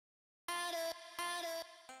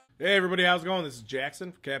Hey everybody, how's it going? This is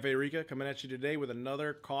Jackson from Cafe Arabica coming at you today with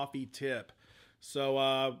another coffee tip. So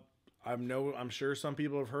I'm sure some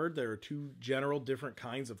people have heard there are two general different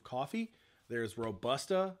kinds of coffee. There's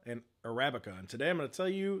Robusta and Arabica, and today I'm going to tell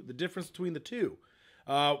you the difference between the two.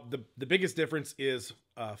 The biggest difference is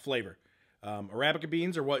flavor. Arabica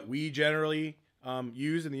beans are what we generally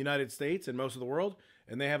use in the United States and most of the world,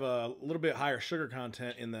 and they have a little bit higher sugar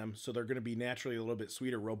content in them, so they're going to be naturally a little bit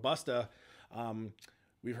sweeter. Robusta,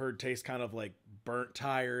 we've heard tastes kind of like burnt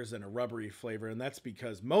tires and a rubbery flavor, and that's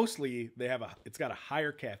because mostly it's got a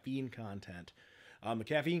higher caffeine content. The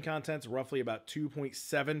caffeine content's roughly about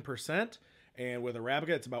 2.7%, and with Arabica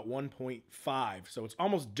it's about 1.5. So it's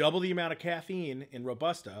almost double the amount of caffeine in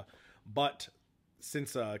Robusta, but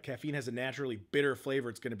since caffeine has a naturally bitter flavor,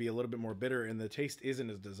 it's going to be a little bit more bitter, and the taste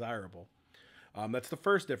isn't as desirable. That's the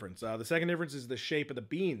first difference. The second difference is the shape of the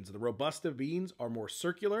beans. The Robusta beans are more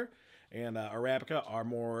circular, and Arabica are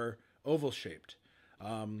more oval-shaped.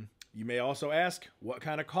 You may also ask, what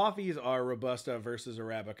kind of coffees are Robusta versus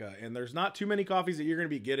Arabica? And there's not too many coffees that you're going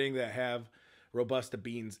to be getting that have Robusta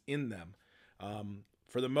beans in them.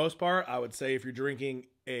 For the most part, I would say if you're drinking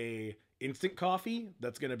a instant coffee,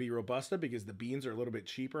 that's going to be Robusta because the beans are a little bit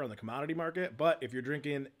cheaper on the commodity market. But if you're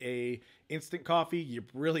drinking a instant coffee, you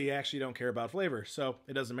really actually don't care about flavor, so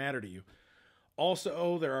it doesn't matter to you.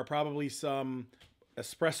 Also, there are probably some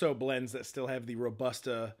espresso blends that still have the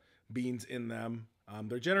Robusta beans in them.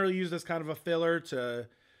 They're generally used as kind of a filler to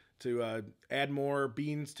add more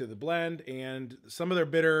beans to the blend, and some of their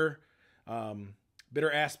bitter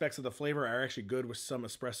aspects of the flavor are actually good with some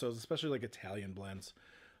espressos, especially like Italian blends.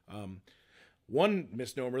 One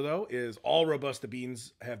misnomer, though, is all Robusta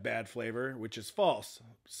beans have bad flavor, which is false.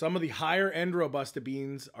 Some of the higher-end Robusta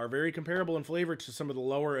beans are very comparable in flavor to some of the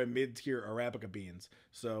lower and mid-tier Arabica beans.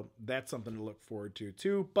 So that's something to look forward to,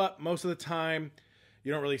 too. But most of the time,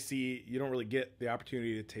 you don't really get the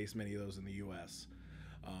opportunity to taste many of those in the U.S.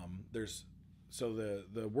 So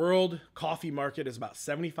the world coffee market is about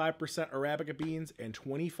 75% Arabica beans and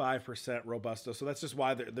 25% Robusta. So that's just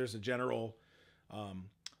why there's a general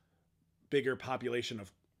bigger population of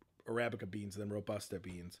Arabica beans than Robusta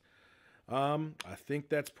beans. I think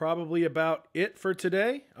that's probably about it for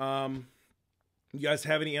today. You guys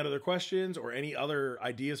have any other questions or any other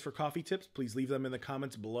ideas for coffee tips, please leave them in the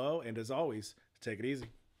comments below. And as always, take it easy.